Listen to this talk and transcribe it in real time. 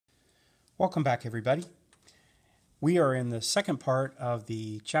Welcome back, everybody. We are in the second part of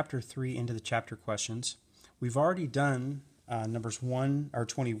the Chapter 3 into the chapter questions. We've already done numbers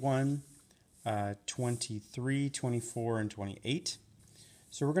 21, 23, 24, and 28.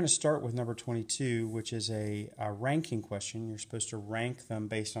 So we're going to start with number 22, which is a ranking question. You're supposed to rank them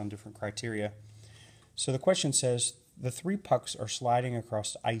based on different criteria. So the question says, the three pucks are sliding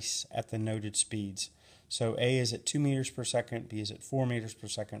across ice at the noted speeds. So A is at 2 meters per second, B is at 4 meters per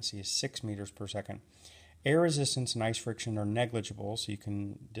second, C is 6 meters per second. Air resistance and ice friction are negligible, so you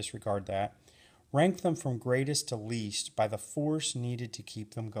can disregard that. Rank them from greatest to least by the force needed to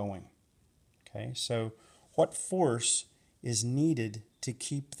keep them going. Okay, so what force is needed to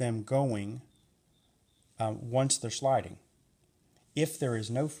keep them going once they're sliding? If there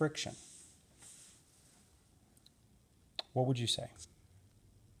is no friction, what would you say?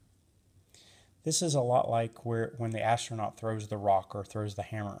 This is a lot like when the astronaut throws the rock or throws the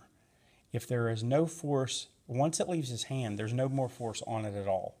hammer. If there is no force, once it leaves his hand, there's no more force on it at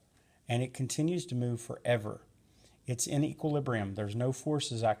all. And it continues to move forever. It's in equilibrium. There's no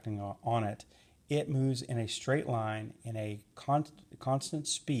forces acting on it. It moves in a straight line in a constant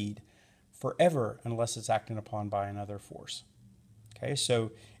speed forever unless it's acted upon by another force. Okay,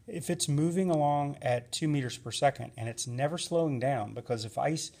 so if it's moving along at 2 meters per second and it's never slowing down, because if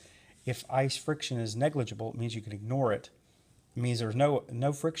ice friction is negligible, it means you can ignore it. It means there's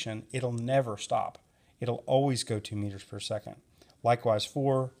no friction. It'll never stop. It'll always go 2 meters per second. Likewise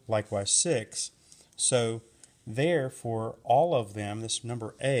 4, likewise 6. So therefore, all of them, this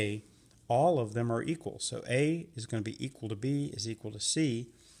number A, all of them are equal. So A is going to be equal to B is equal to C,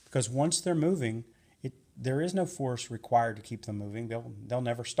 because once they're moving, there is no force required to keep them moving. They'll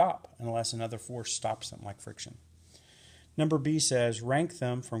never stop unless another force stops them, like friction. Number B says, rank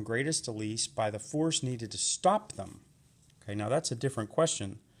them from greatest to least by the force needed to stop them. Okay, now that's a different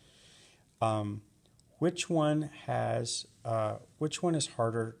question. Which one is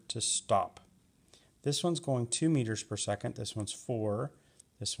harder to stop? This one's going 2 meters per second. This one's 4.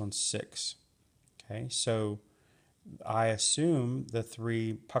 This one's 6. Okay, so I assume the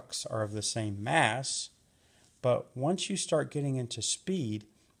three pucks are of the same mass, but once you start getting into speed,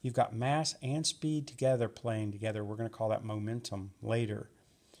 you've got mass and speed together playing together. We're going to call that momentum later.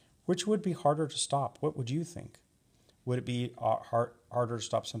 Which would be harder to stop? What would you think? Would it be harder to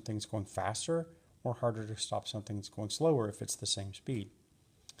stop something that's going faster or harder to stop something that's going slower if it's the same speed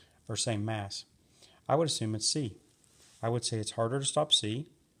or same mass? I would assume it's C. I would say it's harder to stop C.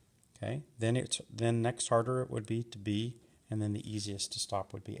 Okay. Then next harder it would be to B, and then the easiest to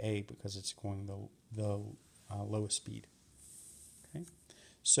stop would be A because it's going the lowest speed. Okay.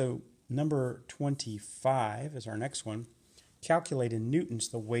 So number 25 is our next one. Calculate in newtons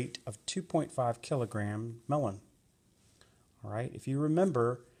the weight of 2.5 kilogram melon. All right, if you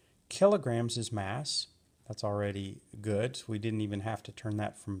remember, kilograms is mass. That's already good. So we didn't even have to turn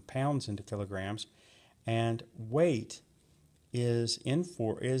that from pounds into kilograms. And weight is in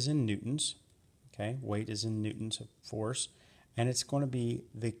newtons. Okay, weight is in newtons of force. And it's going to be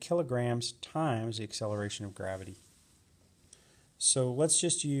the kilograms times the acceleration of gravity. So let's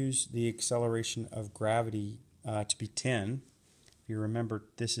just use the acceleration of gravity to be 10. If you remember,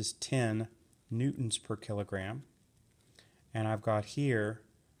 this is 10 newtons per kilogram. And I've got here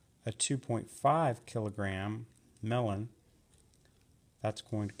a 2.5 kilogram melon. That's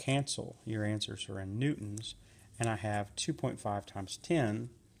going to cancel. Your answers are in newtons. And I have 2.5 times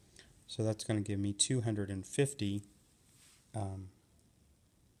 10. So that's going to give me 250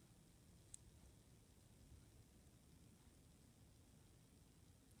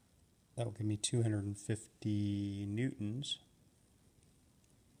 that'll give me 250 newtons.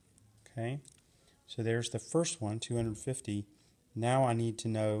 Okay, so there's the first one, 250. Now I need to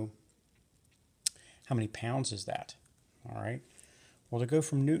know how many pounds is that. All right. Well, to go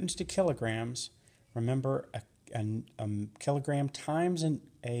from newtons to kilograms, remember a kilogram times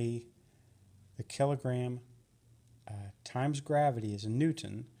the kilogram times gravity is a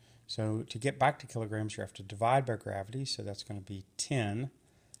newton. So to get back to kilograms, you have to divide by gravity. So that's going to be 10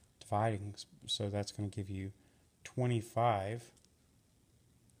 dividing. So that's going to give you 25.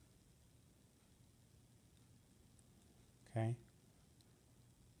 Okay.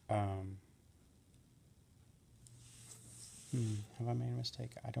 Have I made a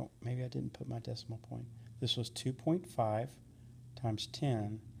mistake? Maybe I didn't put my decimal point. This was 2.5 times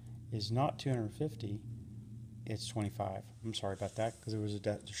 10 is not 250. It's 25. I'm sorry about that because there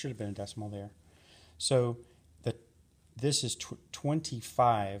should have been a decimal there. So this is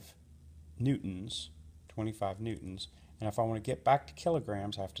 25 newtons, and if I want to get back to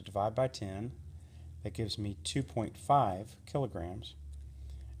kilograms, I have to divide by 10. That gives me 2.5 kilograms.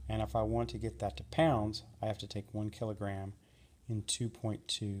 And if I want to get that to pounds, I have to take 1 kilogram in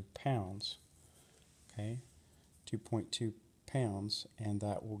 2.2 pounds. Okay, 2.2 pounds, and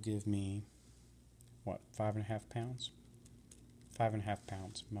that will give me, what, 5.5 pounds? 5.5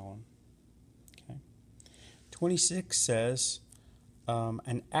 pounds melon. Okay. 26 says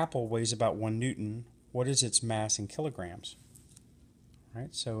an apple weighs about 1 Newton. What is its mass in kilograms? All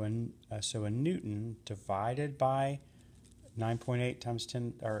right, so a Newton divided by 9.8 times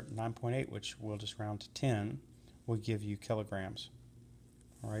 10, or 9.8, which we'll just round to 10, will give you kilograms.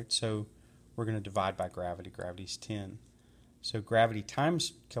 All right, so we're going to divide by gravity. Gravity is 10. So gravity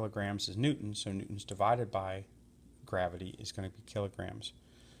times kilograms is Newton, so Newtons divided by gravity is going to be kilograms.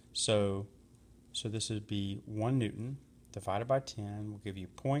 So this would be 1 Newton divided by 10 will give you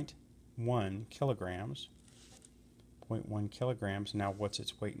 0.1 kilograms. 0.1 kilograms. Now what's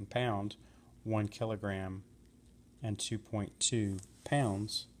its weight in pounds? 1 kilogram and 2.2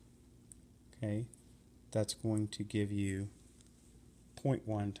 pounds. Okay, that's going to give you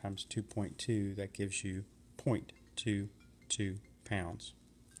 0.1 times 2.2. That gives you 0.22 pounds.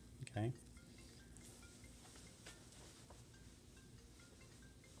 Okay.